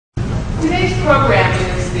program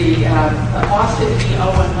is the Austin E.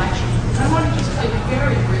 Owen Lecture. I want to just tell you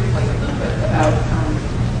very briefly a little bit about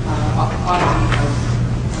Austin.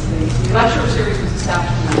 The lecture series was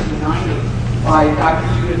established in 1990 by Dr.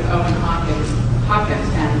 Judith Owen Hopkins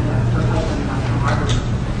and her husband, Dr. Margaret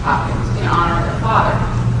Hopkins, in honor of their father,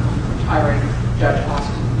 retiring Judge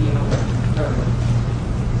Austin E. Owen III.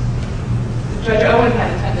 Judge Owen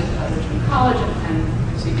had attended Richmond College and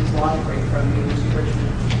received his law degree from the University of Richmond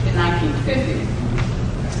in 1950.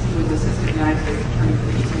 He was Assistant United States Attorney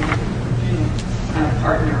for the Eastern District of Virginia and a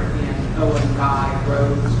partner in Owen, Guy,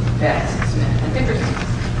 Rhodes, Betts, Smith, and Dickerson.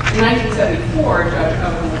 In 1974, Judge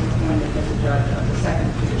Owen was appointed as the judge of the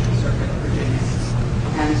Second Judicial Circuit of Virginia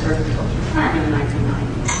and served until his retirement in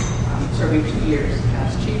 1990, serving 2 years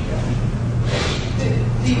as Chief Judge.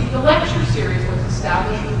 The lecture series was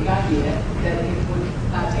established with the idea that it would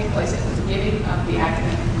take place at the beginning of the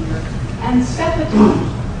academic year and set the tone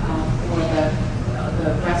for the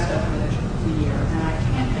rest of the year. And I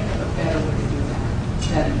can't think of a better way to do that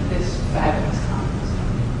than this fabulous conference.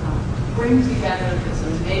 Brings together this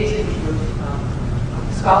amazing group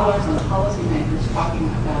of scholars and policymakers talking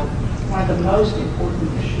about one of the most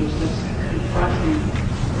important issues that's confronting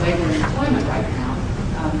labor and employment right now.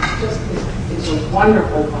 Just is a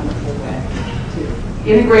wonderful, wonderful way to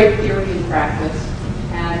integrate theory and practice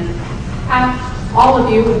and have all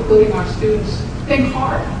of you, including our students, think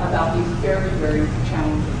hard about these very, very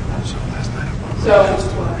challenging questions. So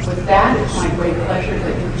with that, it's my great pleasure to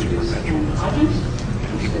introduce Ann Hodgins,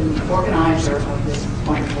 who's the organizer of this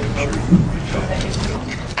wonderful program. Thank you.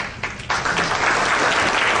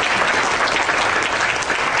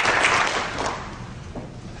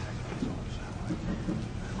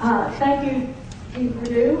 Thank you, Dean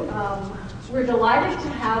Perdue. We're delighted to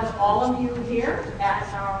have all of you here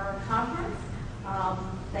at our conference.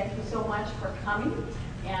 Thank you so much for coming.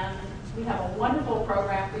 And we have a wonderful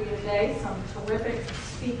program for you today, some terrific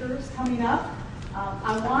speakers coming up.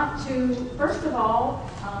 I want to, first of all,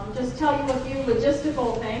 just tell you a few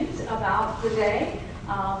logistical things about the day.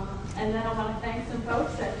 And then I want to thank some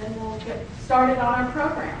folks, and then we'll get started on our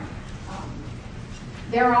program.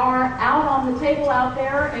 There are out on the table out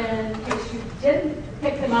there, in case you didn't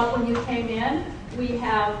pick them up when you came in, we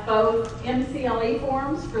have both MCLE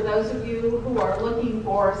forms for those of you who are looking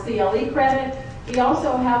for CLE credit. We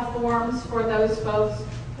also have forms for those folks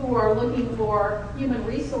who are looking for human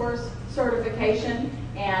resource certification.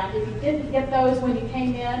 And if you didn't get those when you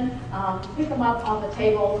came in, pick them up on the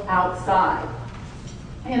table outside.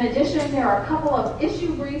 In addition, there are a couple of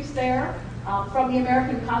issue briefs there. From the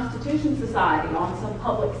American Constitution Society on some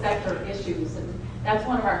public sector issues. And that's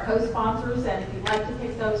one of our co-sponsors, and if you'd like to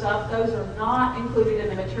pick those up, those are not included in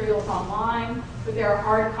the materials online, but there are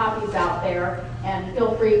hard copies out there, and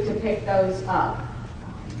feel free to pick those up.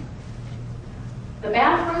 The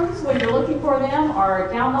bathrooms, when you're looking for them,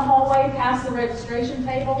 are down the hallway past the registration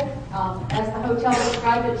table. As the hotel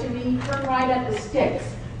described it to me, turn right at the sticks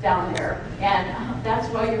down there, and that's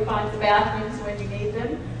where you'll find the bathrooms when you need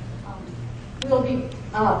them. We'll be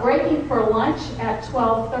breaking for lunch at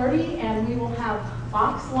 12:30, and we will have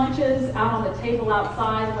box lunches out on the table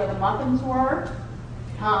outside where the muffins were.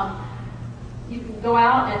 You can go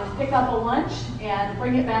out and pick up a lunch and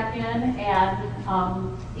bring it back in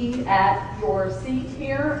and eat at your seat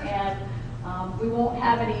here. And we won't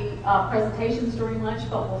have any presentations during lunch,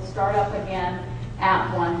 but we'll start up again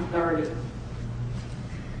at 1:30.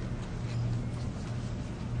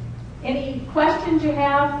 Any questions you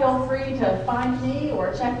have, feel free to find me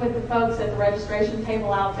or check with the folks at the registration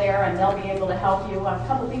table out there, and they'll be able to help you. A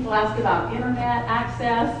couple people asked about internet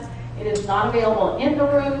access. It is not available in the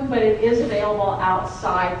room, but it is available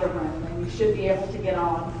outside the room, and you should be able to get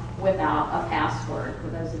on without a password for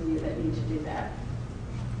those of you that need to do that.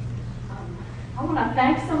 I want to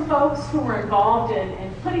thank some folks who were involved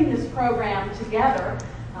in putting this program together.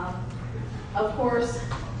 Of course,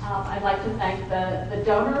 I'd like to thank the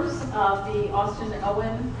donors of the Austin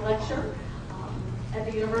Owen Lecture at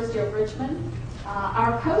the University of Richmond.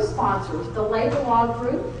 Our co-sponsors, the Labor Law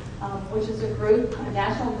Group, which is a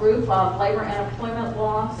national group of labor and employment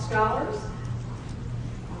law scholars.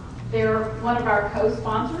 They're one of our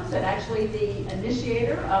co-sponsors and actually the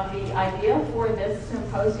initiator of the idea for this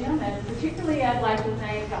symposium. And particularly I'd like to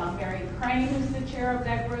thank Mary Crane, who's the chair of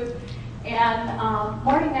that group, and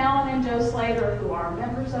Marty Mallon and Joe Slater, who are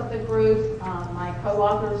members of the group, my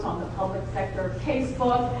co-authors on the public sector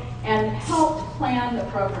casebook, and helped plan the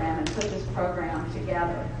program and put this program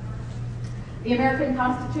together. The American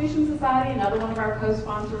Constitution Society, another one of our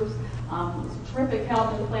co-sponsors, was terrific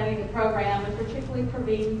help in planning the program, and particularly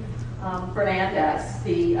Praveen Fernandez,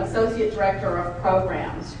 the Associate Director of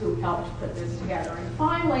Programs, who helped put this together. And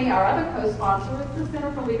finally, our other co-sponsor is the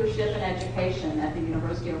Center for Leadership and Education at the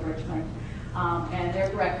University of Richmond. And their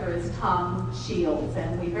director is Tom Shields,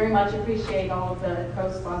 and we very much appreciate all of the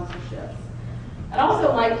co-sponsorships. I'd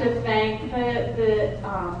also like to thank the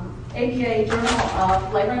ABA Journal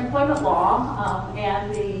of Labor and Employment Law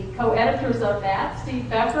and the co-editors of that, Steve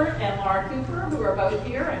Beffert and Laura Cooper, who are both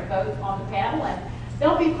here and both on the panel. And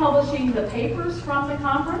they'll be publishing the papers from the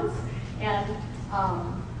conference, and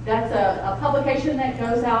that's a publication that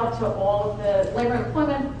goes out to all of the Labor and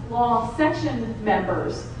Employment Law section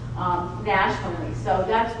members nationally. So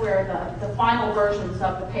that's where the final versions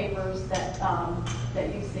of the papers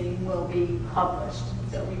that you've seen will be published.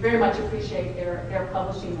 So we very much appreciate their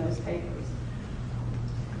publishing those papers.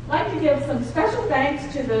 I'd like to give some special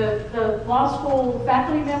thanks to the law school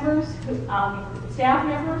faculty members, staff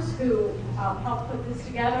members who helped put this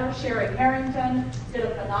together. Sherry Harrington did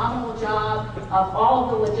a phenomenal job of all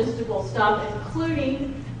of the logistical stuff,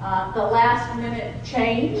 including the last minute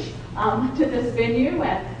change to this venue.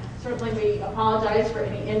 And certainly we apologize for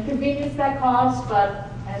any inconvenience that caused, but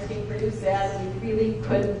as Dean Perdue said, we really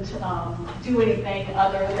couldn't do anything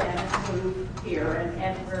other than move here.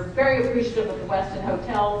 And we're very appreciative of the Westin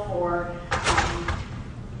Hotel for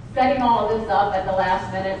setting all of this up at the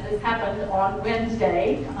last minute. This happened on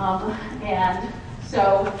Wednesday, and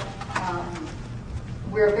so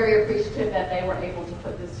we're very appreciative that they were able to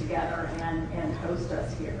put this together and host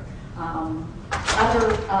us here.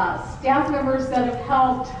 Other staff members that have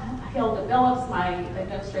helped, Hilda Billups, my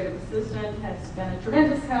administrative assistant, has been a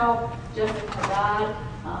tremendous help. Jessica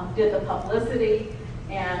Haddad did the publicity.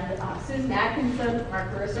 And Susan Atkinson, our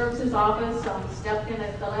Career Services Office, stepped in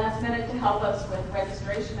at the last minute to help us with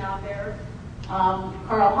registration out there.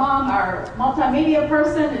 Carl Hom, our multimedia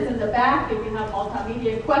person, is in the back. If you have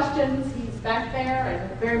multimedia questions, he's back there,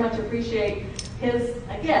 and very much appreciate his,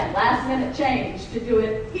 again, last minute change to do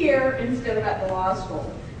it here instead of at the law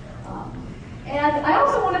school. And I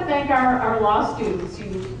also want to thank our law students.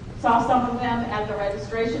 You saw some of them at the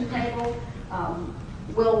registration table.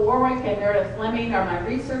 Will Warwick and Meredith Fleming are my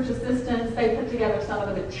research assistants. They put together some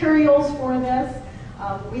of the materials for this.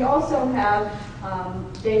 We also have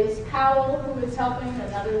Davis Powell, who is helping,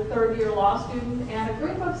 another third-year law student, and a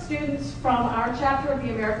group of students from our chapter of the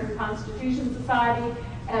American Constitution Society,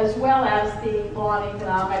 as well as the Law and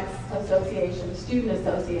Economics Association, Student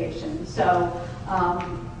Association. So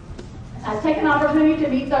take an opportunity to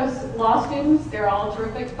meet those law students. They're all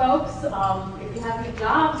terrific folks. If you have any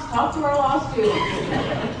jobs, talk to our law students.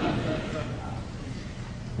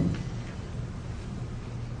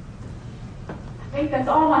 I think that's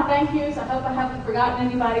all my thank yous. I hope I haven't forgotten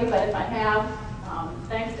anybody, but if I have,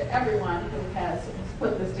 thanks to everyone who has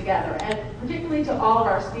put this together, and particularly to all of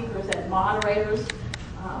our speakers and moderators.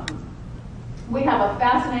 We have a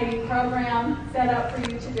fascinating program set up for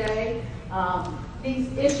you today.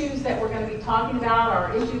 These issues that we're going to be talking about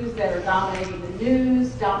are issues that are dominating the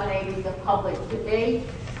news, dominating the public debate,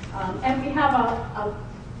 and we have a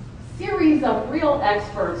series of real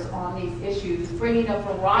experts on these issues, bringing a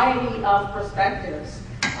variety of perspectives.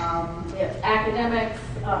 We have academics,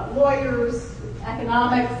 lawyers,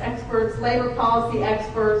 economics experts, labor policy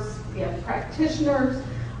experts, we have practitioners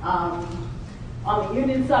on the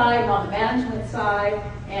union side, on the management side,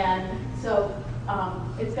 and so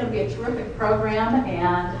it's going to be a terrific program,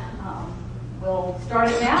 and we'll start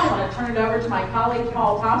it now. I'm going to turn it over to my colleague,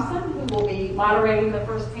 Paul Thompson, who will be moderating the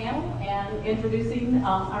first panel and introducing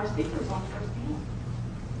our speakers on the first panel.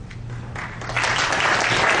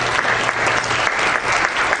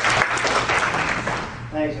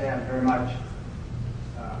 Thanks, Ann, very much.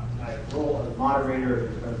 My role as moderator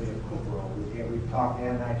is going to be a quick role. We've talked,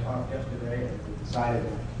 Ann and I talked yesterday, and we decided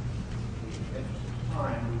that in the interest of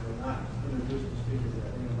time, we will not introduce the speakers at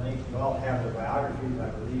any length. You all have their biographies, I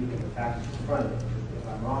believe, in the package in front of you. If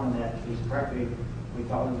I'm wrong on that, please correct me. We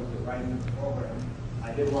thought we were writing the program.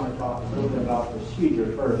 I did want to talk a little bit about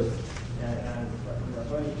procedure first. And what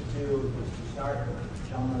we're going to do is to start with the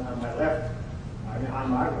gentleman on my left, on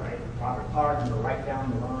my right, Robert Clark, and go right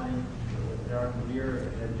down the line with Derek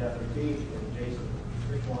Revere and Jeffrey Teach and Jason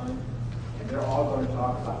Strickland. And they're all going to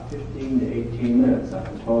talk about 15 to 18 minutes. I've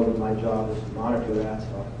been told that my job is to monitor that,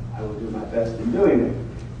 so I will do my best in doing it.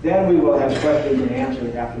 Then we will have questions and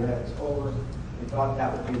answers after that is over. We thought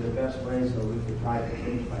that would be the best way, so we could try to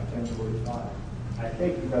finish by 10:45. I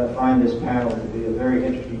think you're going to find this panel to be a very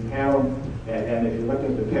interesting panel, and if you look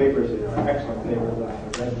at the papers, they are excellent papers. I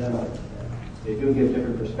have read them. They do give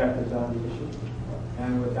different perspectives on the issue.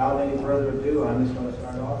 And without any further ado, I'm just going to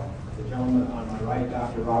start off. the gentleman on my right,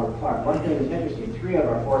 Dr. Robert Clark. One thing that's interesting, 3 of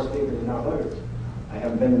our 4 speakers are not lawyers. I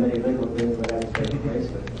haven't been to many legal things where that's taken place,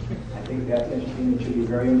 but I think that's interesting and should be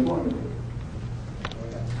very informative.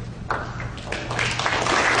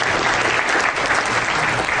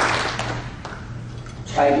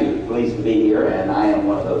 Thank you. Pleased to be here, and I am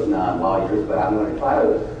one of those non-lawyers, but I'm going to try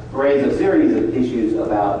to raise a series of issues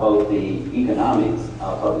about both the economics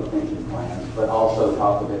of public pension plans, but also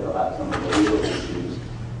talk a bit about some of the legal issues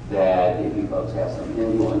that, if you folks have some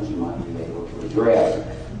influence, you might be able to address.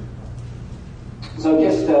 So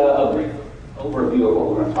just a brief overview of what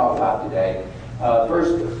we're going to talk about today.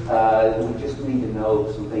 First, we just need to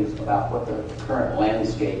know some things about what the current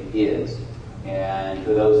landscape is. And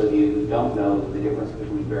for those of you who don't know the difference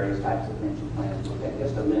between various types of pension plans, we'll take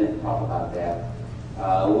just a minute to talk about that.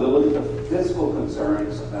 We'll look at the fiscal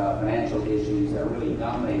concerns, financial issues that are really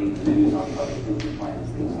dominating the news on public pension plans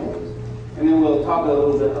these days. And then we'll talk a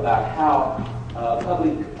little bit about how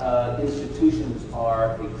public institutions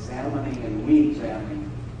are examining and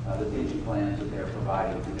re-examining the pension plans that they're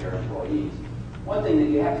providing to their employees. One thing that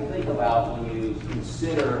you have to think about when you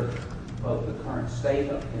consider both the current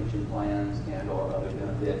state of pension plans and or other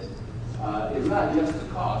benefits is not just the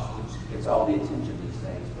cost, which gets all the attention these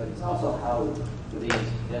days, but it's also how these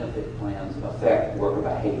benefit plans affect worker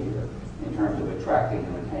behavior in terms of attracting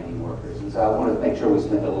and retaining workers. And so I want to make sure we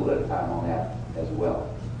spend a little bit of time on that as well.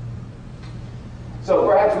 So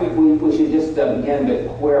perhaps we should just begin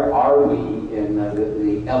with where are we in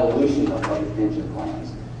the evolution of public pension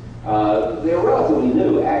plans. They're relatively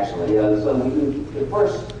new, actually. So the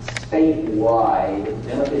first statewide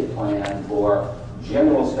benefit plan for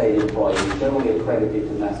general state employees, generally accredited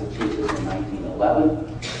to Massachusetts in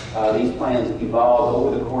 1911. These plans evolved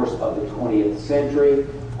over the course of the 20th century,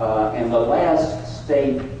 and the last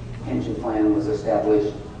state pension plan was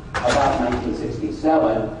established about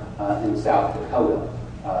 1967 in South Dakota.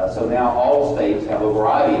 So now all states have a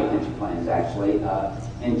variety of pension plans, actually.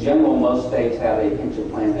 In general, most states have a pension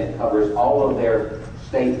plan that covers all of their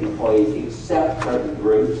state employees except certain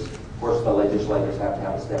groups. Of course, the legislators have to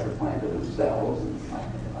have a separate plan for themselves, and you might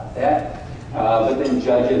think about that. But then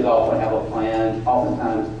judges often have a plan.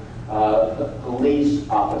 Oftentimes, the police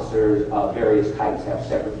officers of various types have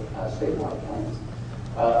separate statewide plans.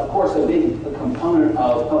 Of course, a big component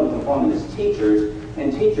of public employment is teachers,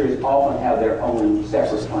 and teachers often have their own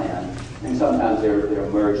separate plan, and sometimes they're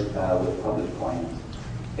merged with public plans.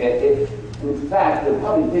 In fact, the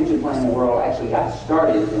public pension plan world actually got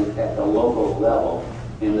started at the local level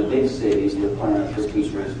in the big cities with plans for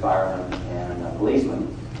teachers, firemen, and policemen.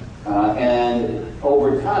 And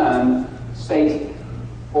over time, states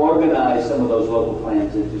organized some of those local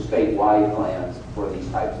plans into statewide plans for these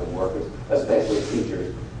types of workers, especially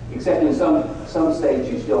teachers. Except in some states,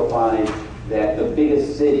 you still find that the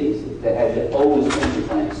biggest cities that have the oldest pension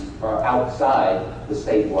plans are outside the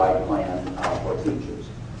statewide plan for teachers.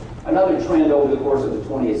 Another trend over the course of the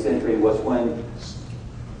 20th century was when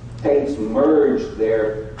states merged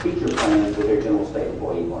their teacher plans with their general state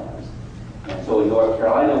employee plans. And so in North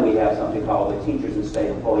Carolina, we have something called the Teachers and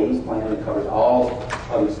State Employees Plan that covers all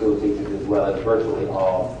public school teachers as well as virtually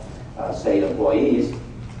all state employees.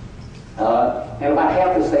 And about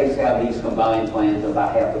half the states have these combined plans, and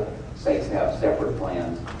about half the states have separate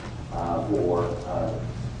plans for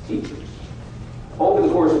teachers. Over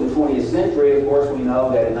the course of the 20th century, of course, we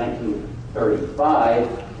know that in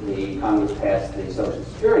 1935, the Congress passed the Social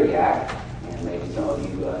Security Act, and maybe some of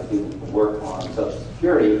you who work on Social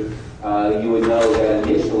Security, you would know that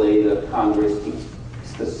initially the Congress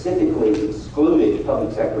specifically excluded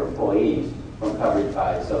public sector employees from coverage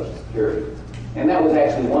by Social Security. And that was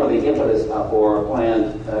actually one of the impetus for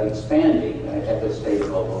plans expanding at the state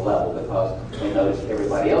and local level, because they noticed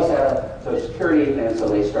everybody else had a Social Security, and so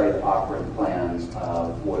they started offering plans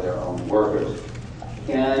for their own workers.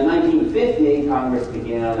 In 1950, Congress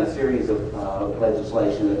began a series of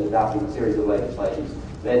legislation, adopting a series of legislations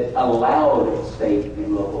that allowed state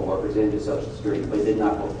and local workers into Social Security, but did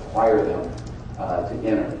not require them to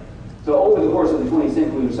enter. So over the course of the 20th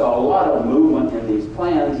century, we saw a lot of movement in these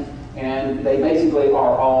plans, and they basically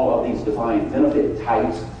are all of these defined benefit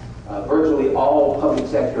types. Virtually all public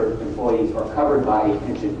sector employees are covered by a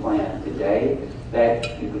pension plan today.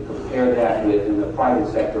 That you could compare that with in the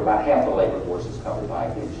private sector, about half the labor force is covered by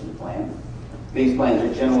a pension plan. These plans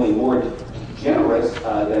are generally more generous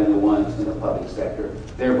than the ones in the public sector.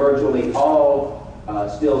 They're virtually all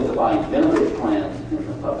still defined benefit plans in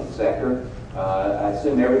the public sector. I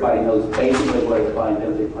assume everybody knows basically what a defined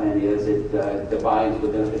benefit plan is. It defines the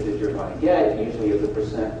benefit that you're going to get, usually essentially as a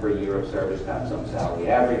percent per year of service times some salary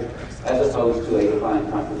average, as opposed to a defined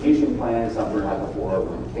contribution plan, something like a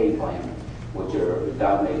 401k plan, which are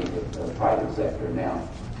dominating the private sector now.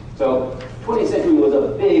 So 20th century was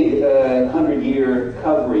a big 100-year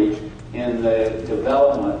coverage in the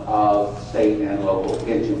development of state and local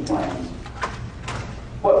pension plans.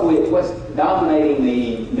 What's dominating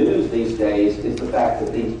the news these days is the fact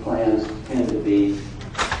that these plans tend to be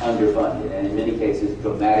underfunded, and in many cases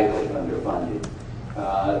dramatically underfunded.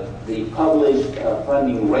 The published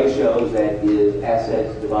funding ratios, that is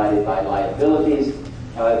assets divided by liabilities,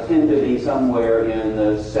 tend to be somewhere in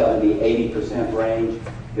the 70-80% range.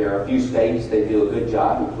 There are a few states that do a good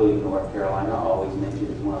job, including North Carolina, always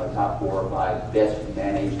mentioned as one of the top 4 or 5 best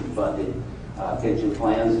managed and funded pension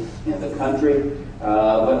plans in the country.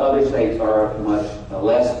 But other states are much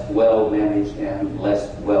less well managed and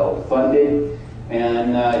less well funded.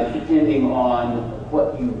 And depending on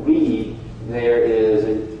what you read, there is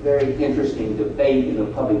a very interesting debate in the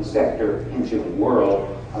public sector pension world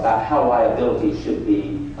about how liabilities should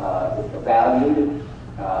be valued.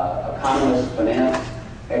 Economists, finance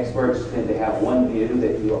experts tend to have one view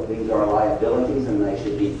that these are liabilities and they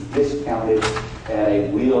should be discounted at a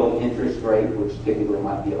real interest rate, which typically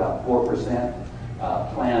might be about 4%.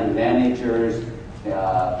 Plan managers,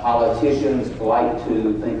 politicians like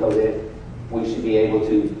to think of it. We should be able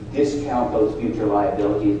to discount those future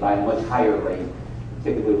liabilities by a much higher rate,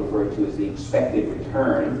 typically referred to as the expected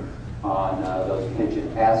return on those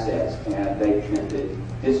pension assets, and they tend to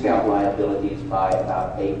discount liabilities by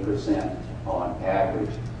about 8% on average.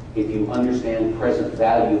 If you understand present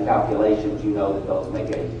value calculations, you know that those make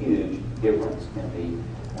a huge difference in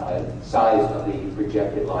the size of the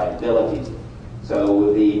projected liabilities.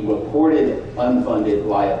 So the reported unfunded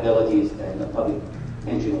liabilities in the public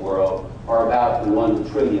pension world are about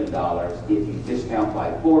 $1 trillion. If you discount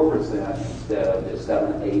by 4% instead of the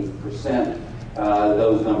 7-8%,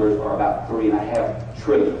 those numbers are about $3.5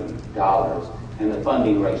 trillion. And the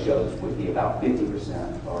funding ratios would be about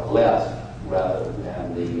 50% or less rather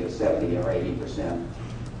than the 70 or 80%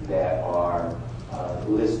 that are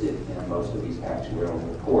listed in most of these actuarial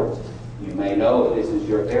reports. You may know, if this is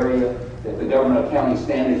your area, that the Government Accounting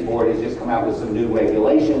Standards Board has just come out with some new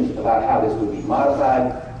regulations about how this would be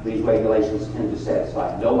modified. These regulations tend to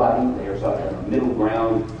satisfy nobody. They are sort of in the middle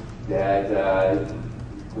ground that,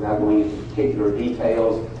 without going into particular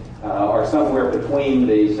details, are somewhere between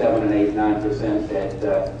the 7 and 8, 9%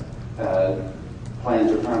 that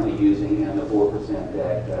plans are currently using and the 4%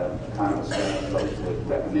 that economists and folks would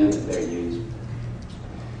recommend that they use.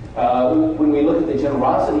 When we look at the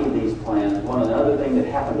generosity of these plans, another thing that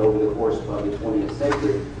happened over the course of the 20th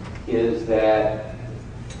century is that,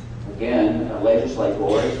 again,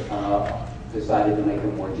 legislators decided to make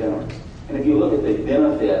them more generous. And if you look at the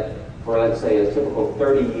benefit for, let's say, a typical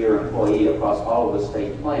 30-year employee across all of the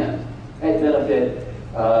state plans, that benefit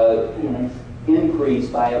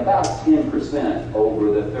increased by about 10%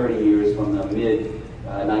 over the 30 years from the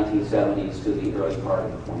mid-1970s to the early part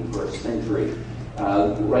of the 21st century.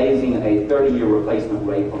 Raising a 30-year replacement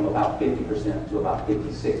rate from about 50% to about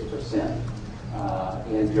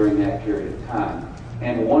 56% during that period of time.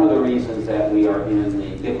 And one of the reasons that we are in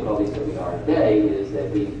the difficulties that we are today is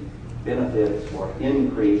that the benefits were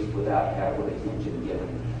increased without adequate attention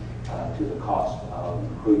given to the cost of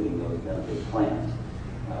improving those benefit plans.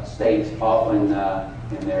 States often,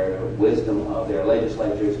 in their wisdom of their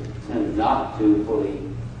legislatures, tend not to fully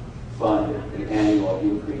fund the annual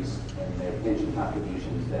increase in their pension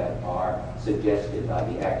contributions that are suggested by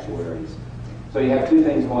the actuaries. So you have two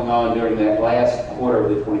things going on during that last quarter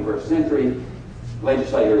of the 21st century.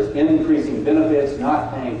 Legislators increasing benefits,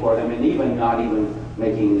 not paying for them, and not even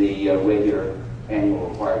making the regular annual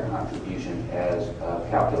required contribution as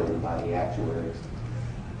calculated by the actuaries.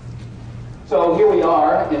 So here we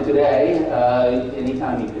are, and today,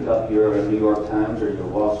 anytime you pick up your New York Times or your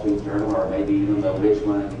Wall Street Journal, or maybe even the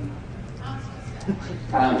Richmond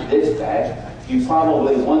Times-Dispatch, you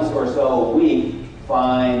probably once or so a week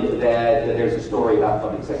find that there's a story about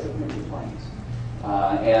public sector pension plans.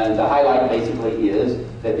 And the highlight basically is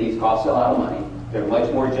that these cost a lot of money. They're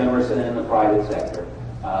much more generous than in the private sector.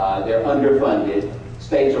 They're underfunded.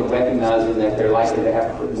 States are recognizing that they're likely to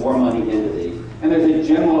have to put more money into these. And there's a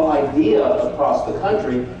general idea across the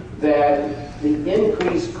country that the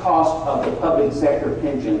increased cost of the public sector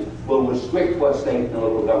pensions will restrict what state and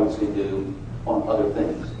local governments can do on other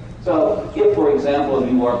things. So if, for example,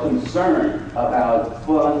 you are concerned about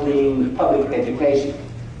funding public education,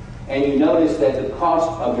 and you notice that the cost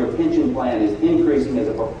of your pension plan is increasing as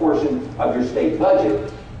a proportion of your state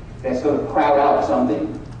budget, that's going to crowd out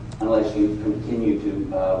something unless you continue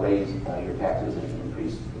to raise your taxes and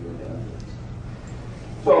increase your benefits.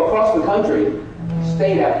 So across the country,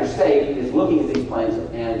 state after state is looking at these plans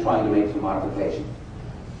and trying to make some modifications.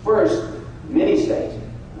 First, many states,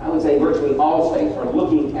 I would say virtually all states, are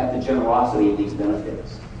looking at the generosity of these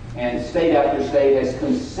benefits. And state after state has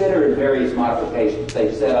considered various modifications.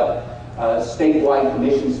 They've set up statewide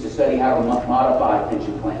commissions to study how to modify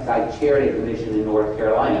pension plans. I chaired a commission in North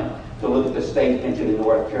Carolina to look at the state pension in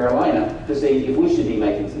North Carolina to see if we should be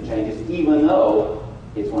making some changes, even though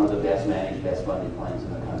it's one of the best managed, best funded plans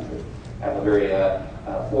in the country. I have a very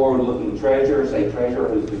forward-looking treasurer, state treasurer,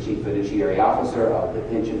 who's the chief fiduciary officer of the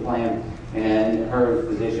pension plan, and her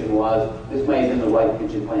position was, this may have been the right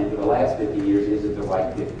pension plan for the last 50 years, is it the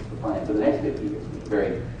right plan for the next 50 years? It's a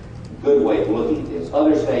very good way of looking at this.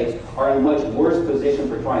 Other states are in a much worse position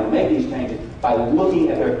for trying to make these changes by looking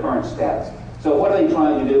at their current status. So what are they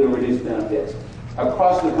trying to do to reduce benefits?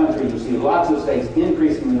 Across the country, you see lots of states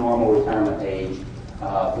increasing the normal retirement age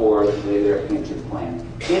for their pension plan,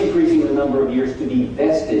 increasing the number of years to be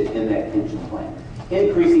vested in that pension plan,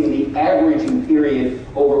 increasing the averaging period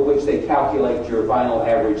over which they calculate your final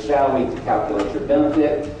average salary to calculate your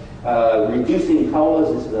benefit, reducing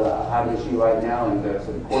COLAs. This is a hot issue right now, and there are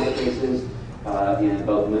some court cases in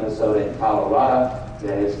both Minnesota and Colorado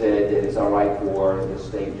that have said that it's all right for the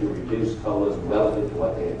state to reduce COLAs relative to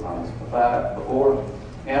what they had promised before,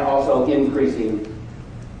 and also increasing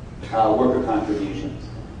worker contributions.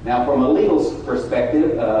 Now, from a legal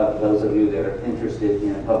perspective, those of you that are interested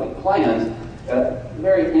in public plans,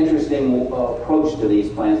 very interesting approach to these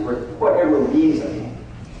plans. For whatever reason,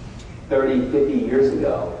 30, 50 years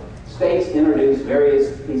ago, states introduced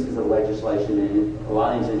various pieces of legislation and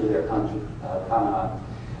lines into their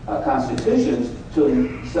constitutions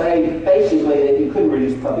to say basically that you couldn't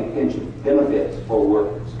reduce public pension benefits for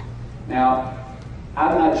workers. Now,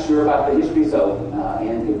 I'm not sure about the history, so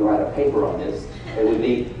Ann could write a paper on this. It would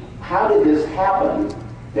be, how did this happen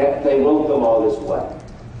that they wrote the law this way,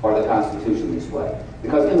 or the Constitution this way?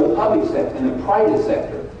 Because in the public sector, in the private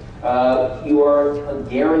sector, you are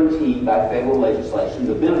guaranteed by federal legislation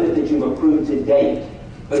the benefit that you've accrued to date,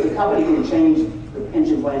 but the company can change the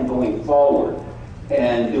pension plan going forward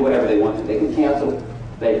and do whatever they want to. They can cancel,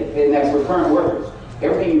 and that's for current workers.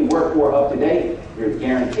 Everything you work for up to date, you're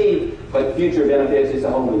guaranteed, but future benefits is a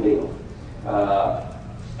whole new deal.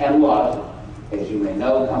 And a lot of, as you may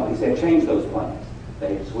know, companies have changed those plans.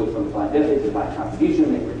 They've switched from defined benefit to defined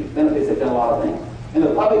contribution, they've reduced benefits, they've done a lot of things. In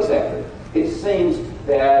the public sector, it seems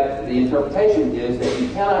that the interpretation is that you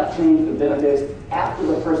cannot change the benefits after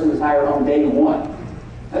the person is hired on day one.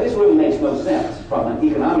 Now, this really makes no sense from an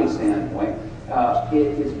economic standpoint. It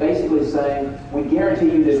is basically saying, we guarantee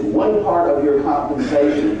you this one part of your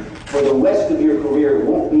compensation for the rest of your career. It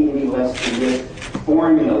won't be any less than this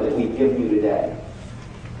formula that we give you today.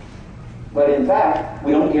 But in fact,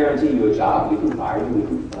 we don't guarantee you a job. We can fire you, we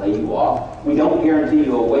can lay you off. We don't guarantee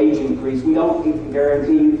you a wage increase. We don't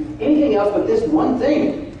guarantee you anything else but this one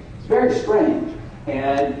thing. It's very strange.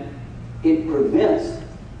 And it prevents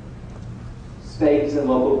states and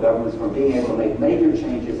local governments from being able to make major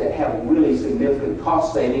changes that have really significant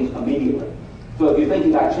cost savings immediately. So if you're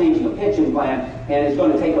thinking about changing a pension plan and it's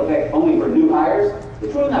going to take effect only for new hires,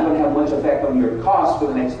 it's really not going to have much effect on your costs for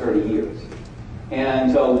the next 30 years.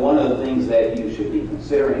 And so one of the things that you should be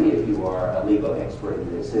considering, if you are a legal expert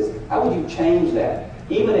in this, is how would you change that?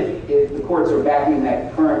 Even if the courts are backing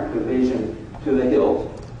that current provision to the hilt,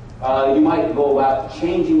 you might go about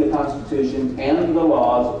changing the Constitution and the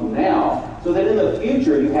laws now so that in the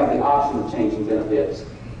future you have the option of changing benefits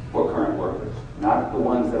for current workers. Not the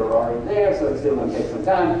ones that are already there, so it's still going to take some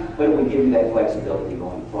time, but it will give you that flexibility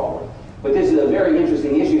going forward. But this is a very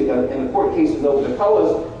interesting issue. In the court cases over the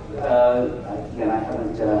COLAs, again, I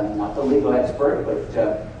haven't, not the legal expert, but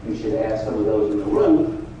you should ask some of those in the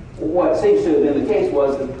room. What seems to have been the case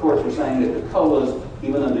was that the courts were saying that the COLAs,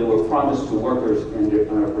 even though they were promised to workers in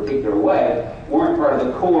a particular way, weren't part of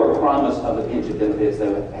the core promise of the pension benefits that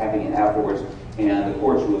were happening afterwards, and the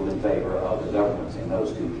courts ruled in favor of the governments in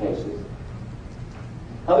those two cases.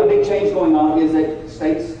 Other big change going on is that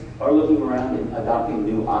states are looking around and adopting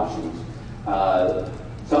new options.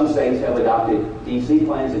 Some states have adopted DC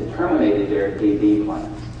plans and terminated their DB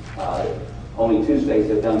plans. Only 2 states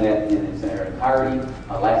have done that in their entirety,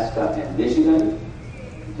 Alaska and Michigan.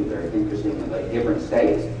 2 very interesting and different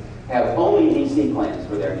states have only DC plans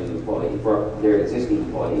for their new employees, for their existing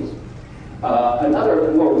employees.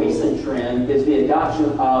 Another more recent trend is the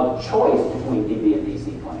adoption of choice between DB and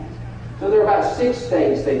DC plans. So there are about 6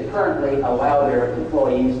 states that currently allow their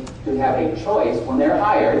employees to have a choice when they're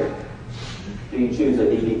hired Do you choose a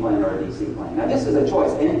DB plan or a DC plan? Now, this is a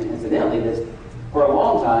choice, incidentally, that's for a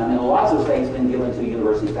long time, in lots of states, been given to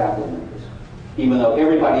university faculty members. Even though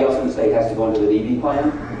everybody else in the state has to go into the DB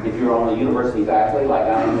plan, if you're on a university faculty, like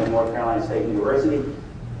I am at North Carolina State University,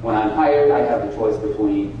 when I'm hired, I have the choice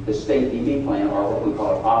between the state DB plan or what we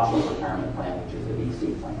call an optional retirement plan, which is a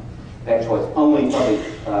DC plan. That choice only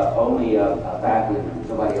faculty members,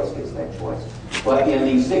 nobody else gets that choice. But in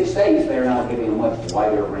these 6 states, they're now giving a much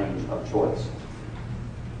wider range of choice.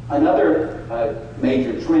 Another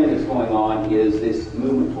major trend that's going on is this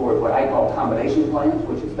movement toward what I call combination plans,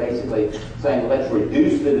 which is basically saying, let's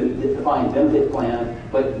reduce the defined benefit plan,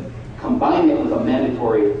 but combine it with a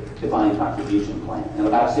mandatory defined contribution plan. And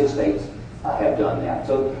about 6 states have done that.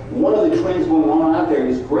 So one of the trends going on out there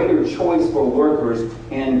is greater choice for workers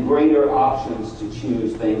and greater options to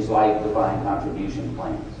choose things like defined contribution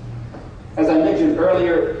plans. As I mentioned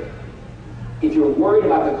earlier, if you're worried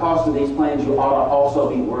about the cost of these plans, you ought to also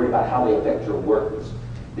be worried about how they affect your workers.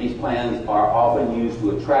 These plans are often used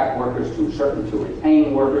to attract workers, to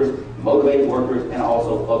retain workers, motivate workers, and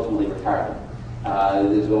also ultimately retire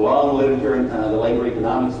them. There's a long literature in the labor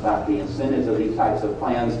economics about the incentives of these types of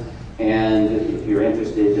plans, and if you're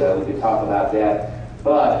interested, we could talk about that.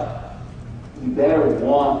 But you better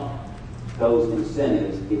want those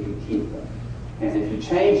incentives if you keep them. And if you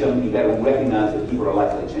change them, you better recognize that people are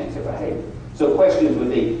likely to change their behavior. So questions would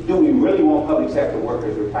be, do we really want public sector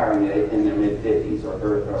workers retiring in their mid-50s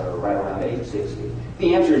or right around age 60?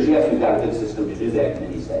 The answer is yes, we've got a good system to do that in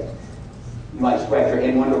many states. You might scratch your head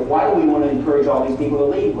and wonder, why do we want to encourage all these people to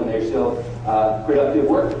leave when they're still productive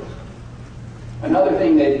workers? Another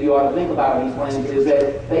thing that you ought to think about in these plans is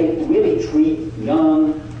that they really treat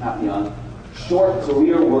short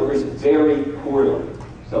career workers very poorly.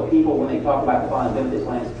 So people, when they talk about defined benefit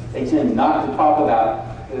plans, they tend not to talk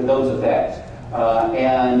about those effects.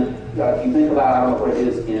 If you think about, I don't know what it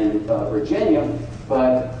is in Virginia,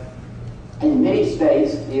 but in many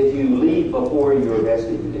states, if you leave before you're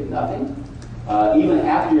vested, you get nothing. Even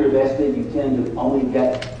after you're vested, you tend to only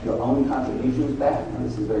get your own contributions back. And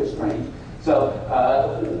this is very strange. So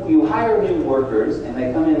you hire new workers, and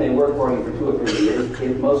they come in, they work for you for 2 or 3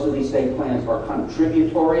 years. Most of these state plans are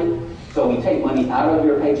contributory, so we take money out of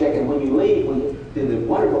your paycheck, and when you leave, we do the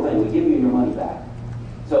wonderful thing, we give you your money back.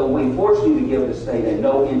 So we force you to give the state a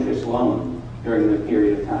no-interest loan during the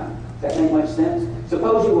period of time. Does that make much sense?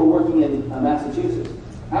 Suppose you were working in Massachusetts.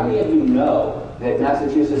 How many of you know that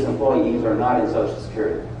Massachusetts employees are not in Social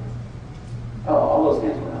Security? Oh, all those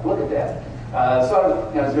hands went up. Look at that.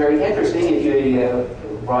 It's very interesting if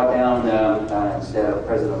you brought down, instead of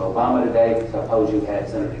President Obama today, suppose you had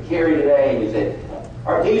Senator Kerry today, and you said,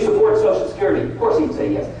 do you support Social Security? Of course he'd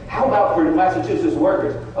say yes. How about for Massachusetts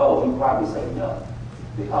workers? Oh, he'd probably say no.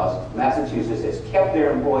 Because Massachusetts has kept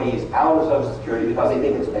their employees out of Social Security because they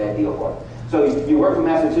think it's a bad deal for them. So you work for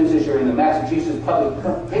Massachusetts, you're in the Massachusetts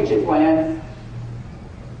Public Pension Plan,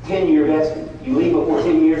 10-year vesting. You leave before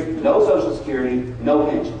 10 years, no Social Security, no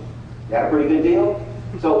pension. Is that a pretty good deal?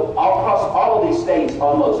 So across all of these states,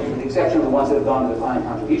 almost, with the exception of the ones that have gone to defined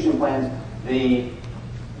contribution plans, the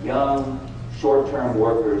young, short-term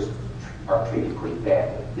workers are treated pretty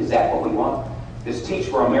badly. Is that what we want? This Teach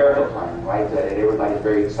for America plan, right, that everybody's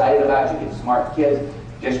very excited about. You get smart kids,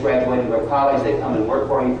 just graduated from college, they come and work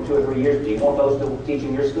for you for 2 or 3 years. Do you want those to teach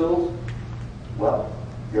in your schools? Well,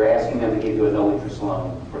 you're asking them to give you a no-interest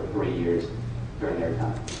loan for 3 years during their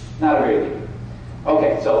time. Not a very good deal.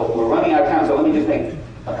 Okay, so we're running out of time, so let me just make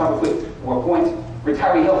a couple quick more points.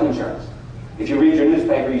 Retiree health insurance. If you read your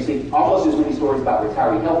newspaper, you see almost as many stories about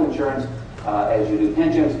retiree health insurance as you do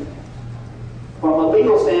pensions. From a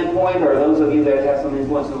legal standpoint, or those of you that have some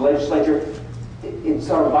influence in the legislature, it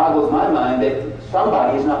sort of boggles my mind that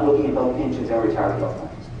somebody is not looking at both pensions and retiree health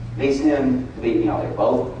plans. These tend to be, they're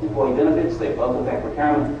both employee benefits, they both affect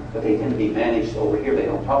retirement, but they tend to be managed over here. They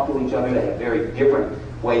don't talk to each other. They have very different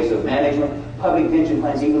ways of management. Public pension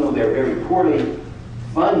plans, even though they're very poorly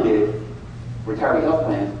funded, retiree health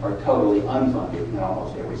plans are totally unfunded in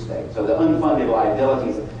almost every state. So the unfunded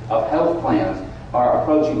liabilities of health plans are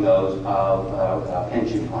approaching those of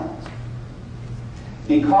pension plans.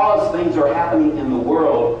 Because things are happening in the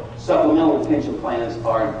world, supplemental pension plans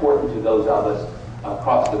are important to those of us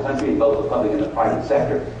across the country, in both the public and the private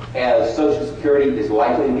sector. As Social Security is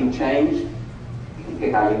likely to be changed, you can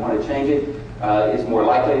pick how you want to change it, it's more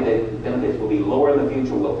likely that benefits will be lower in the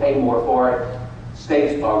future, we'll pay more for it.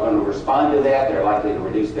 States are going to respond to that. They're likely to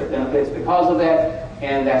reduce their benefits because of that,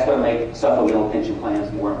 and that's going to make supplemental pension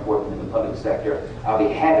plans more important in the public sector. I'll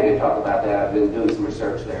be happy to talk about that. I've been doing some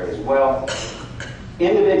research there as well.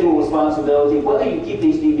 Individual responsibility, whether you keep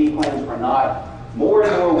these DB plans or not, more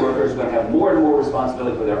and more workers are going to have more and more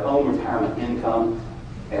responsibility for their own retirement income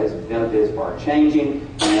as benefits are changing.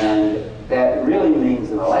 And that really means,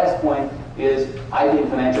 and the last point is, I think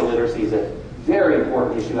financial literacy is a very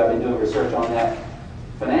important issue. I've been doing research on that.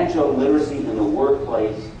 Financial literacy in the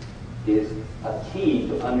workplace is a key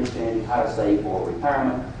to understanding how to save for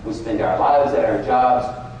retirement. We spend our lives at our jobs.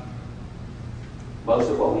 Most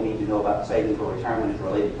of what we need to know about saving for retirement is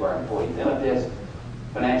related to our employee benefits.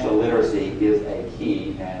 Financial literacy is a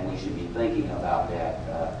key, and we should be thinking about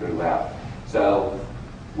that throughout. So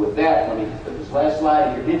with that, let me put this last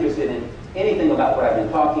slide. If you're interested in anything about what I've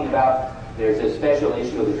been talking about, there's a special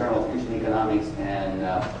issue of the Journal of Pension Economics and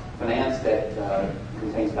Finance that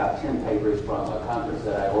contains about 10 papers from a conference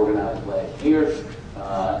that I organized last year.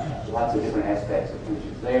 Lots of different aspects of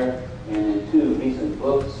pensions there. And then 2 recent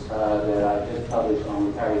books that I just published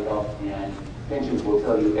on retiree health and pensions will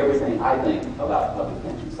tell you everything I think about public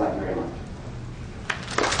pensions. Thank you very much.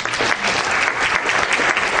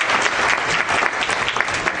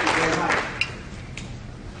 Thank you very much.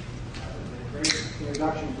 Great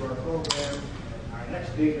introduction to our program. Our next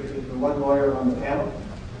speaker is the one lawyer on the panel,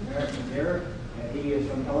 American Garrett, and he is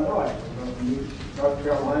from Illinois. We're going from North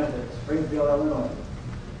Carolina to Springfield, Illinois.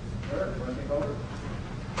 Sir, want to take over?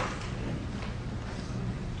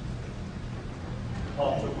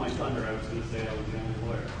 Paul took my thunder. I was going to say I was the only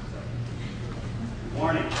lawyer. So. Good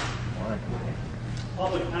morning.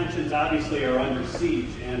 Public pensions obviously are under siege,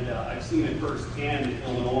 and I've seen it firsthand in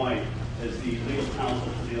Illinois as the legal counsel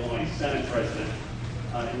for the Illinois Senate President.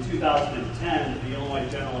 In 2010, the Illinois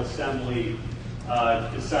General Assembly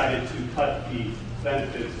decided to cut the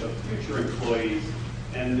benefits of future employees,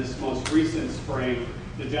 and this most recent spring,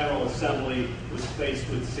 the General Assembly was faced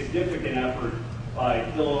with significant effort by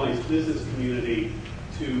Illinois' business community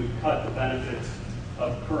to cut the benefits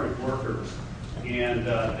of current workers, and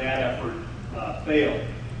that effort failed.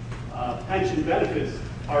 Pension benefits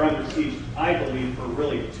are under siege, I believe, for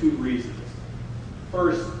really 2 reasons.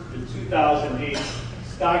 First, the 2008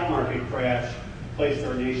 stock market crash placed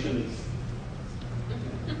our nation's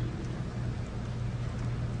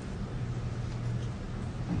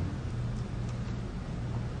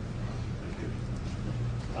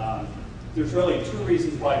there's really 2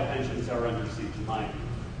 reasons why pensions are under siege, in my view.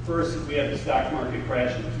 First, we had the stock market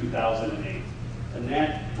crash in 2008, and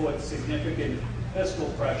that put significant fiscal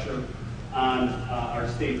pressure on our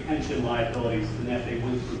state pension liabilities, and that they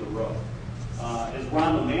went through the roof. As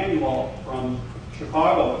Ron Emanuel from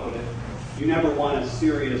Chicago put it, you never want a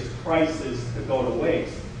serious crisis to go to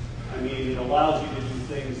waste. I mean, it allows you to do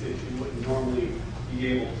things that you wouldn't normally be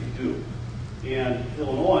able to do. And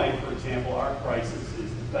Illinois, for example, our crisis is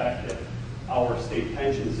the fact that our state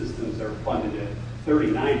pension systems are funded at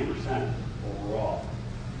 39% overall.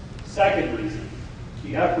 Second reason,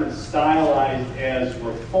 the efforts stylized as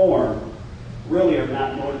reform really are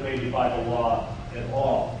not motivated by the law at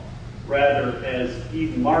all. Rather, as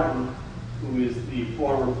Eden Martin, who is the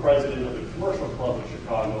former president of the Commercial Club of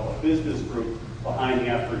Chicago, a business group behind the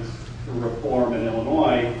efforts to reform in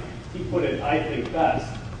Illinois, he put it, I think,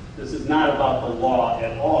 best. This is not about the law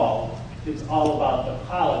at all. It's all about the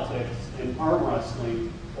politics and arm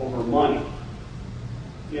wrestling over money.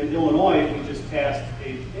 In Illinois, we just passed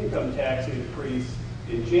an income tax increase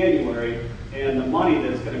in January, and the money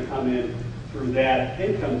that's going to come in through that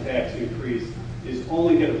income tax increase is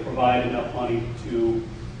only going to provide enough money to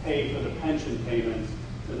pay for the pension payments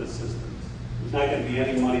to the systems. There's not going to be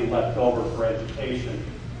any money left over for education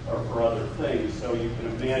or for other things, so you can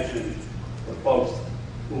imagine the folks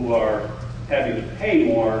who are having to pay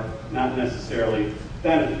more, not necessarily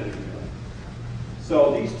benefiting.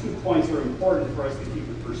 So these 2 points are important for us to keep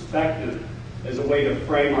in perspective as a way to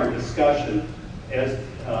frame our discussion as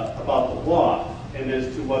about the law, and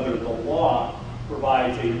as to whether the law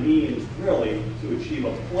provides a means really to achieve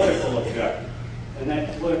a political objective. And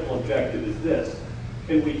that political objective is this: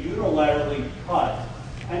 can we unilaterally cut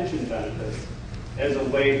pension benefits as a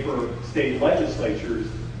way for state legislatures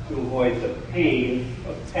to avoid the pain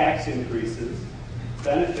of tax increases,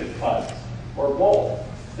 benefit cuts, or both?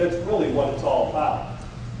 That's really what it's all about.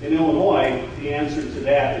 In Illinois, the answer to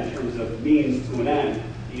that in terms of means to an end,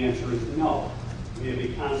 the answer is no. We have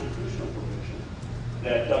a constitutional provision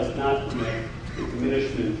that does not permit the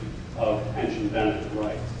diminishment of pension benefit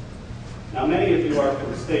rights. Now, many of you are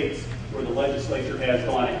from states where the legislature has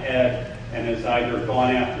gone ahead and has either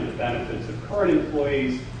gone after the benefits of current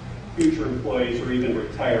employees, future employees, or even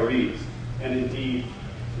retirees. And indeed,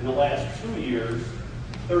 in the last 2 years,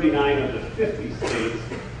 39 of the 50 states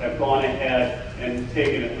have gone ahead and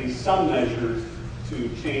taken at least some measures to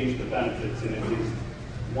change the benefits in at least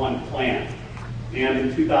one plan. And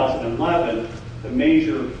in 2011, the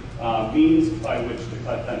major means by which to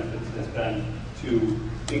cut benefits has been to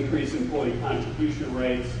increase employee contribution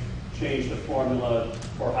rates, change the formula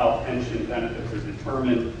for how pension benefits are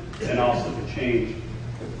determined, and also to change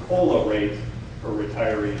the COLA rate for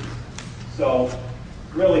retirees. So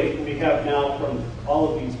really, we have now, from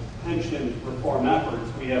all of these pension reform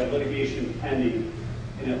efforts, we have litigation pending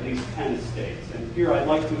in at least 10 states. And here I'd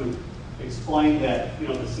like to explain that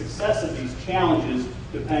the success of these challenges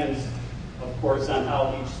depends, of course, on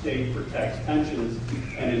how each state protects pensions,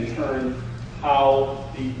 and in turn, how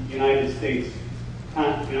the United States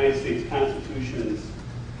Constitution's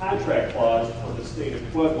contract clause for the state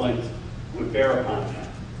equivalent would bear upon that.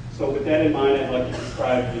 So with that in mind, I'd like to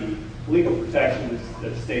describe the legal protections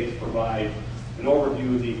that states provide, an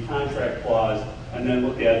overview of the contract clause, and then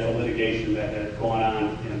look at the litigation that has gone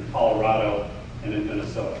on in Colorado and in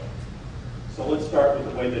Minnesota. So let's start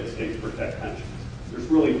with the way that states protect pensions. There's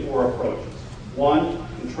really 4 approaches. 1,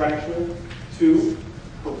 contractual. 2,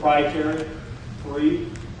 proprietary. 3,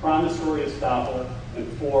 promissory estoppel. And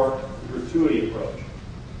 4, gratuity approach.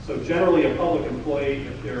 So generally, a public employee,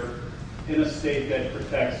 if they're in a state that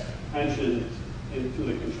protects pensions through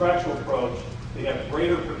the contractual approach, they have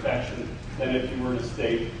greater protection than if you were in a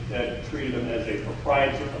state that treated them as a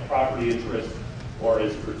property interest or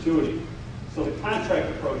as gratuity. So the contract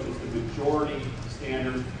approach is the majority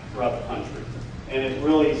standard throughout the country. And it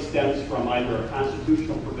really stems from either a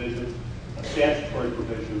constitutional provision, a statutory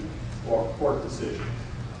provision, or a court decision.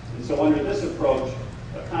 And so under this approach,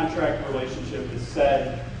 a contract relationship is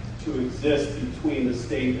said to exist between the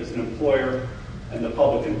state as an employer and the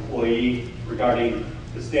public employee regarding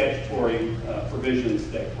the statutory provisions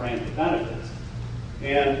that grant the benefits.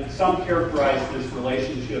 And some characterize this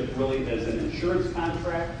relationship really as an insurance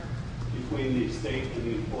contract between the state and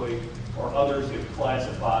the employee, or others have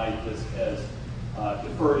classified this as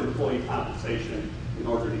deferred employee compensation in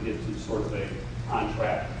order to get to sort of a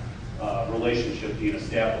contract relationship being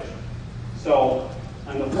established. So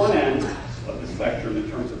on the one end of the spectrum in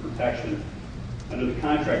terms of protection, under the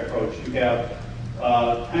contract approach, you have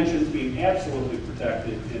pensions being absolutely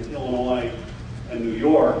protected in Illinois and New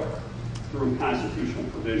York through constitutional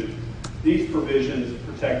provisions. These provisions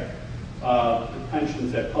protect the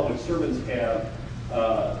pensions that public servants have,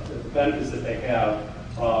 the benefits that they have,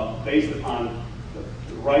 based upon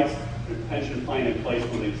the rights the pension plan in place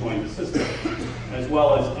when they join the system, as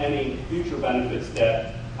well as any future benefits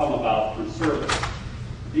that come about through service.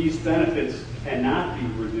 These benefits cannot be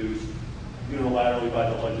reduced unilaterally by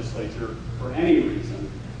the legislature for any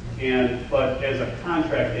reason, but as a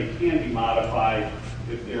contract, they can be modified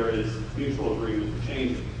if there is mutual agreement to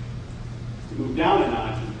change it. To move down a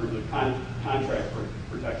notch in terms of contract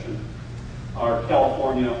protection are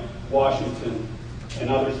California, Washington, and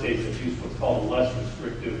other states that use what's called a less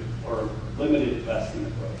restrictive or limited vesting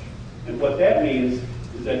approach. And what that means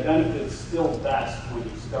is that benefits still vest when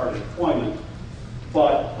you start employment,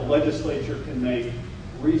 but the legislature can make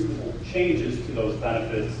reasonable changes to those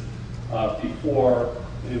benefits before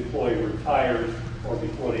an employee retires or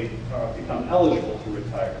before they become eligible to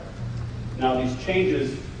retire. Now, these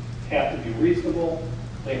changes have to be reasonable.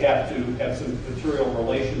 They have to have some material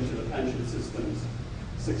relation to the pension system's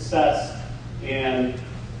success, and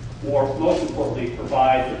most importantly,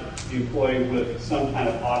 provide the employee with some kind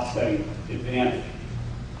of offsetting advantage.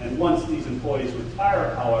 And once these employees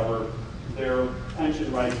retire, however, their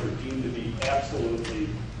pension rights are deemed to be absolutely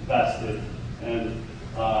vested, and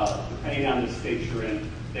depending on the state you're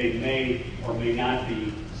in, they may or may not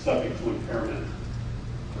be subject to impairment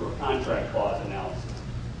through a contract clause analysis.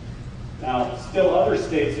 Now, still other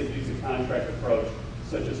states that use a contract approach,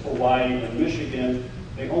 such as Hawaii and Michigan,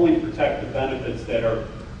 they only protect the benefits that are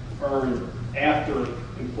earned after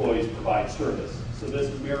employees provide service. So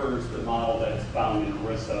this mirrors the model that's found in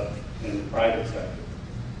ERISA in the private sector.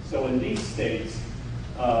 So in these states,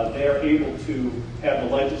 they're able to have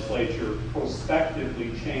the legislature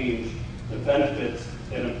prospectively change the benefits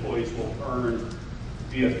that employees will earn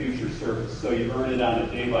via future service. So you earn it on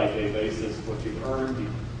a day-by-day basis. What you've earned, you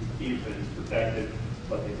keep it, it's protected,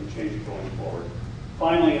 but they can change it going forward.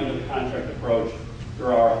 Finally, under the contract approach,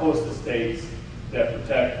 there are a host of states that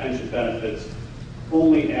protect pension benefits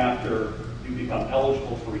only after you become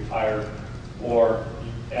eligible to retire or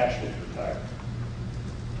you actually retire.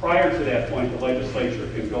 Prior to that point, the legislature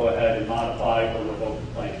can go ahead and modify or revoke the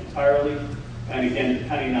plan entirely. And again,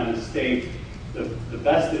 depending on the state, the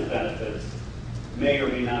vested benefits may or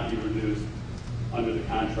may not be reduced under the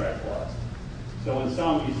contract clause. So in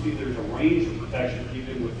some, you see there's a range of protection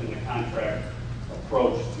even within the contract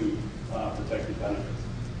approach to protect the benefits.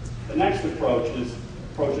 The next approaches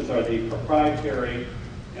are the proprietary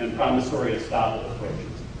and promissory estoppel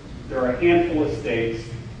approaches. There are a handful of states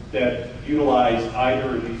that utilize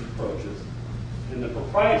either of these approaches. And the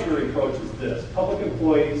proprietary approach is this. Public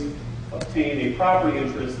employees obtain a property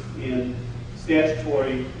interest in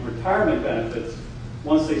statutory retirement benefits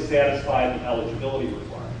once they satisfy the eligibility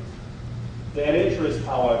requirements. That interest,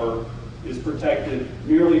 however, is protected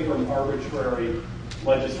merely from arbitrary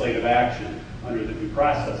legislative action under the Due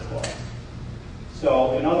Process Clause.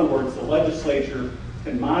 So, in other words, the legislature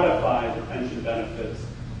can modify the pension benefits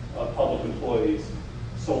of public employees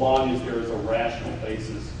so long as there is a rational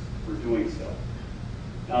basis for doing so.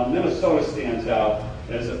 Now, Minnesota stands out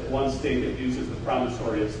as one state that uses the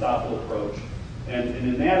promissory estoppel approach, and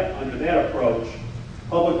under that approach,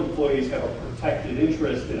 public employees have a protected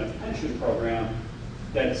interest in a pension program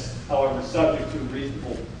that's, however, subject to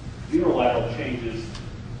reasonable unilateral changes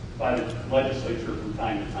by the legislature from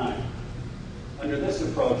time to time. Under this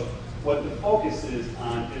approach, what the focus is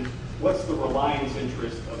on is what's the reliance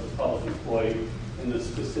interest of the public employee in the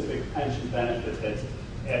specific pension benefit that's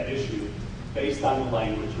at issue based on the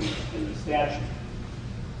language in the statute.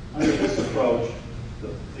 Under this approach,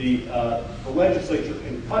 the legislature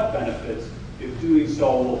can cut benefits if doing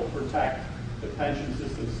so will protect the pension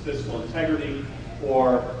system's fiscal integrity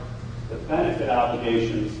or the benefit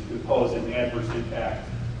obligations impose an adverse impact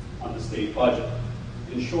on the state budget.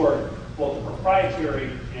 In short, both the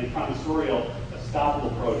proprietary and promissory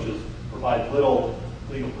estoppel approaches provide little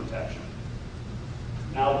legal protection.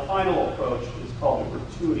 Now, the final approach is called the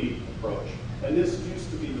gratuity approach, and this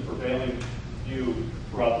used to be the prevailing view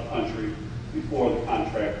throughout the country before the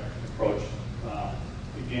contract approach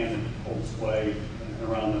began to hold sway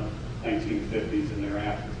around the 1950s and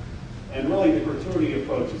thereafter. And really, the gratuity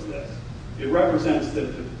approach is this. It represents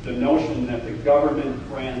the notion that the government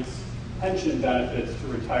grants pension benefits to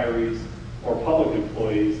retirees or public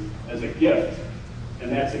employees as a gift,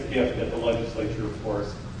 and that's a gift that the legislature, of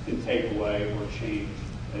course, can take away or change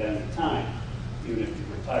at any time, even if you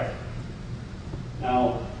retire.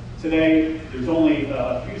 Now, today, there's only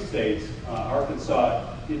a few states,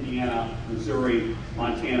 Arkansas, Indiana, Missouri,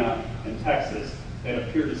 Montana, and Texas, that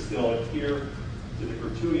appear to still adhere to the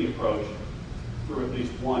gratuity approach through at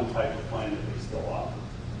least one type of plan that they still offer.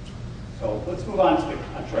 So let's move on to the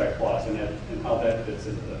contract clause and how that fits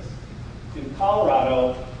into this. In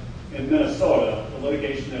Colorado and Minnesota, the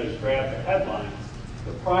litigation that has grabbed the headlines,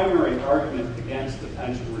 the primary argument against the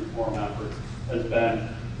pension reform efforts has been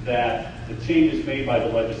that the changes made by the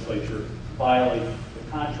legislature violate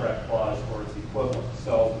the contract clause or its equivalent.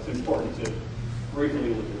 So it's important to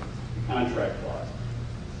briefly look at the contract clause.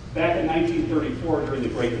 Back in 1934, during the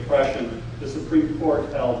Great Depression, the Supreme Court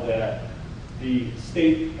held that a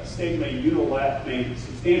state may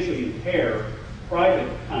substantially impair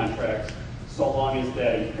private contracts so long as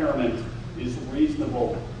that impairment is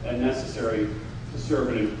reasonable and necessary to serve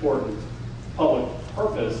an important public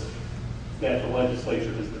purpose that the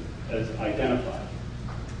legislature has identified.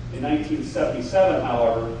 In 1977,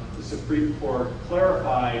 however, the Supreme Court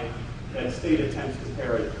clarified that state attempts to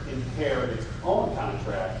impair its own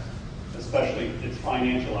contracts, especially its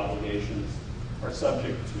financial obligations, are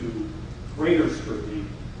subject to greater scrutiny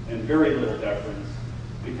and very little deference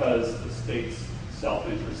because the state's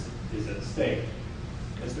self-interest is at stake.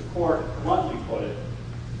 As the court bluntly put it,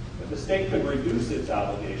 if the state could reduce its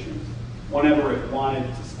obligations whenever it wanted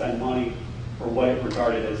to spend money for what it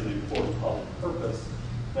regarded as an important public purpose,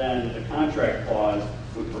 then the contract clause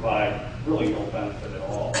would provide really no benefit at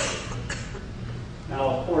all. Now,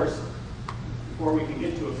 of course, before we can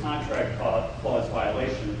get to a contract clause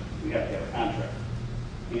violation, we have to have a contract.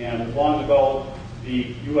 And long ago,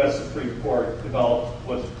 the U.S. Supreme Court developed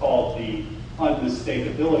what's called the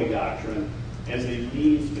unmistakability doctrine as a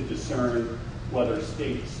means to discern whether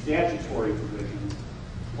state statutory provisions,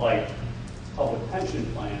 like public pension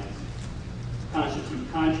plans, constitute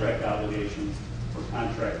contract obligations for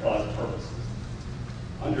contract clause purposes.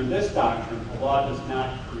 Under this doctrine, the law does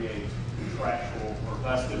not create contractual or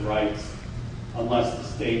vested rights unless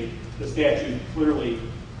the statute clearly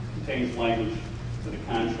contains language to the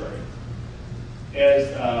contrary. As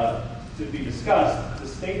to be discussed, the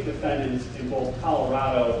state defendants in both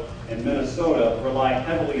Colorado and Minnesota rely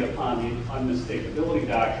heavily upon the unmistakability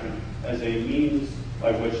doctrine as a means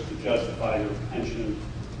by which to justify their pension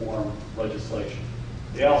reform legislation.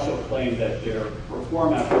 They also claim that their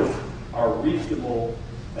reform efforts are reasonable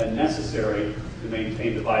and necessary to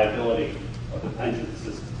maintain the viability of the pension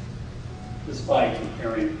system, despite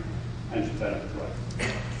comparing pension benefit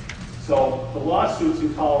rights. So the lawsuits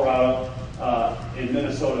in Colorado and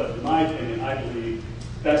Minnesota, in my opinion, I believe,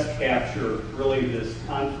 best capture really this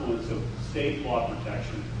confluence of state law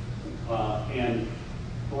protection and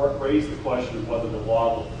raised the question of whether the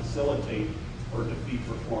law will facilitate or defeat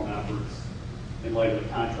reform efforts in light of the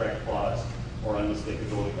contract clause or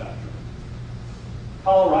unmistakability doctrine.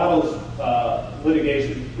 Colorado's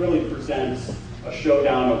litigation really presents a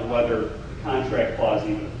showdown of whether the contract clause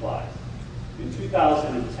even applies. In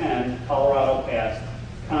 2010, Colorado passed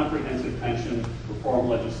comprehensive pension reform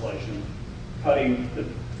legislation, cutting the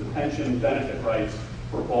pension benefit rights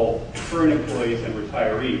for both current employees and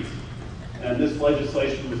retirees. And this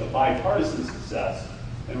legislation was a bipartisan success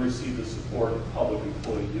and received the support of public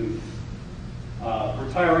employee unions.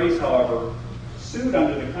 Retirees, however, sued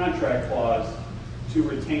under the contract clause to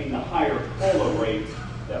retain the higher COLA rate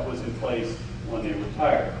that was in place when they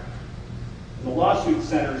retired. And the lawsuit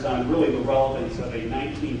centers on really the relevance of a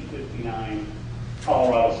 1959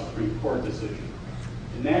 Colorado Supreme Court decision.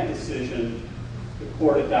 In that decision, the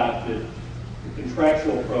court adopted the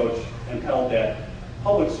contractual approach and held that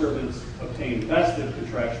public servants obtain vested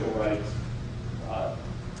contractual rights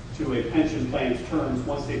to a pension plan's terms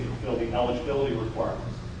once they fulfill the eligibility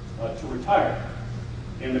requirements to retire.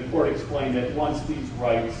 And the court explained that once these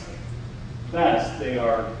rights vest, they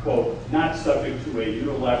are, quote, not subject to a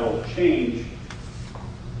unilateral change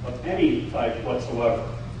of any type whatsoever.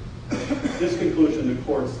 This conclusion, the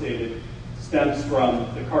court stated, stems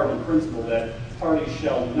from the cardinal principle that parties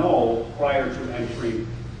shall know prior to entering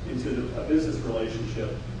into a business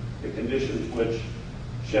relationship the conditions which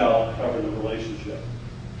shall cover the relationship.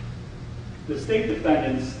 The state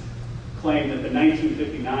defendants claim that the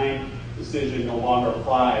 1959 decision no longer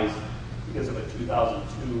applies because of a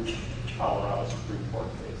 2002 Colorado Supreme Court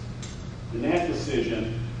case. In that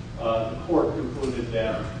decision, the court concluded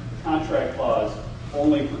that the contract clause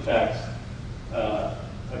only protects a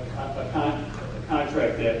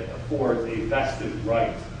contract that affords a vested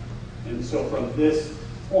right. And so from this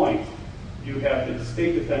point, you have the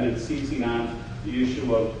state defendants seizing on the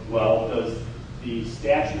issue of, well, does the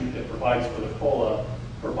statute that provides for the COLA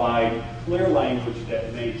provide clear language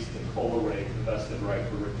that makes the COLA rate the vested right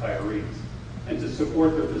for retirees? And to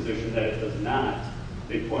support their position that it does not,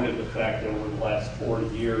 they pointed to the fact that over the last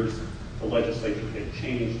 40 years, the legislature had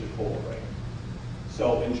changed the COLA rate.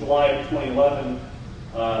 So in July of 2011,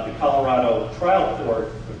 the Colorado trial court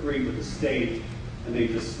agreed with the state, and they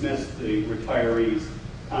dismissed the retirees'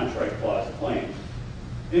 contract clause claim.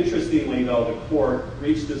 Interestingly, though, the court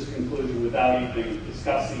reached this conclusion without even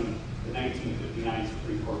discussing the 1959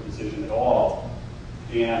 Supreme Court decision at all.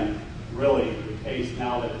 And really, the case,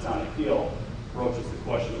 now that it's on appeal, approaches the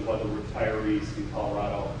question of whether retirees in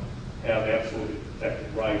Colorado have absolutely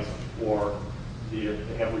protected rights or they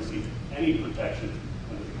have received any protection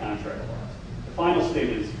under the contract clause. The final state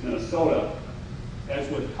is Minnesota. As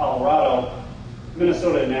with Colorado,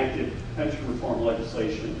 Minnesota enacted pension reform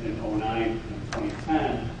legislation in 2009 and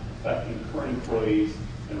 2010 affecting current employees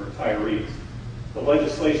and retirees. The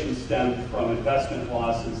legislation stemmed from investment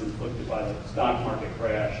losses inflicted by the stock market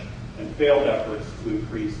crash and failed efforts to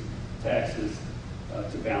increase taxes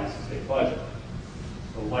to balance the state budget.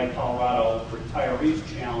 So like Colorado, retirees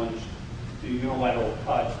challenged the unilateral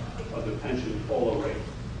cut of the pension COLA rate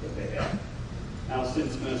that they have. Now,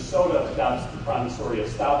 since Minnesota adopts the promissory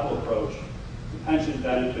estoppel approach, the pension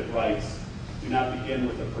benefit rights do not begin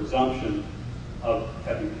with a presumption of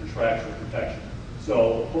having contractual protection.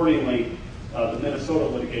 So accordingly, the Minnesota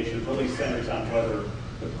litigation really centers on whether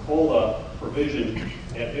the COLA provision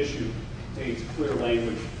at issue contains clear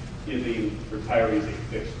language giving retirees a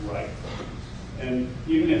fixed right. And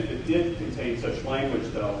even if it did contain such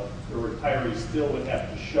language, though, the retirees still would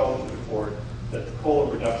have to show to the court that the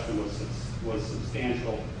COLA reduction was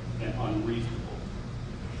substantial and unreasonable.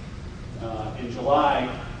 In July,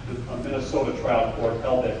 the Minnesota trial court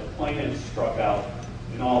held that the plaintiffs struck out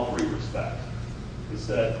in all three respects. It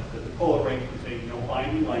said that the COLA rate contained no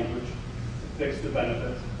binding language to fix the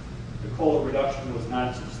benefits, the COLA reduction was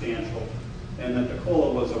not substantial, and that the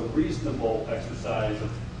COLA was a reasonable exercise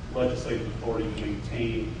of legislative authority to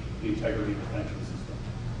maintain the integrity of the pension system.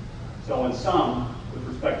 So in sum, with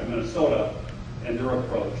respect to Minnesota and their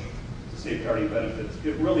approach to safeguarding benefits,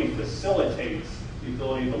 it really facilitates the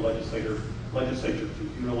ability of the legislature to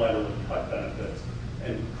unilaterally cut benefits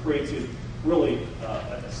and creates it really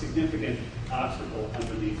a significant obstacle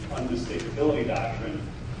under the unmistakability doctrine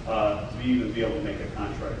to even be able to make a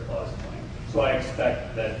contract clause claim. So I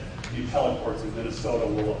expect that the appellate courts in Minnesota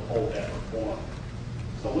will uphold that reform.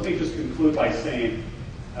 So let me just conclude by saying,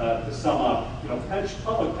 to sum up,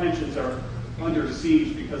 public pensions are under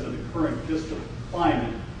siege because of the current fiscal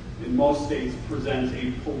climate in most states presents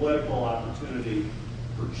a political opportunity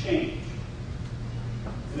for change.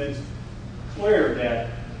 And it's clear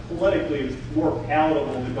that politically it's more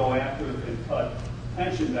palatable to go after and cut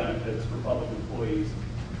pension benefits for public employees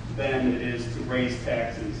than it is to raise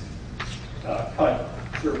taxes, cut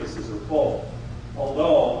services, or both.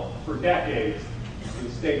 Although, for decades,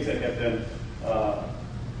 in states that have been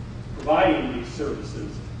providing these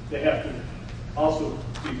services, they have to also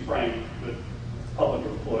be frank with public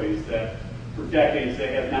employees that for decades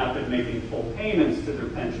they have not been making full payments to their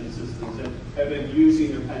pension systems and have been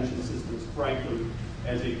using their pension systems, frankly,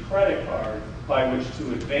 as a credit card by which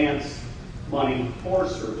to advance money for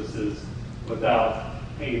services without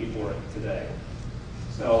paying for it today.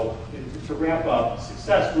 So to wrap up,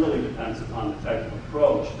 success really depends upon the type of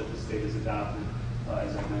approach that the state has adopted,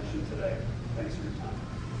 as I mentioned today. Thanks for your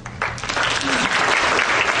time.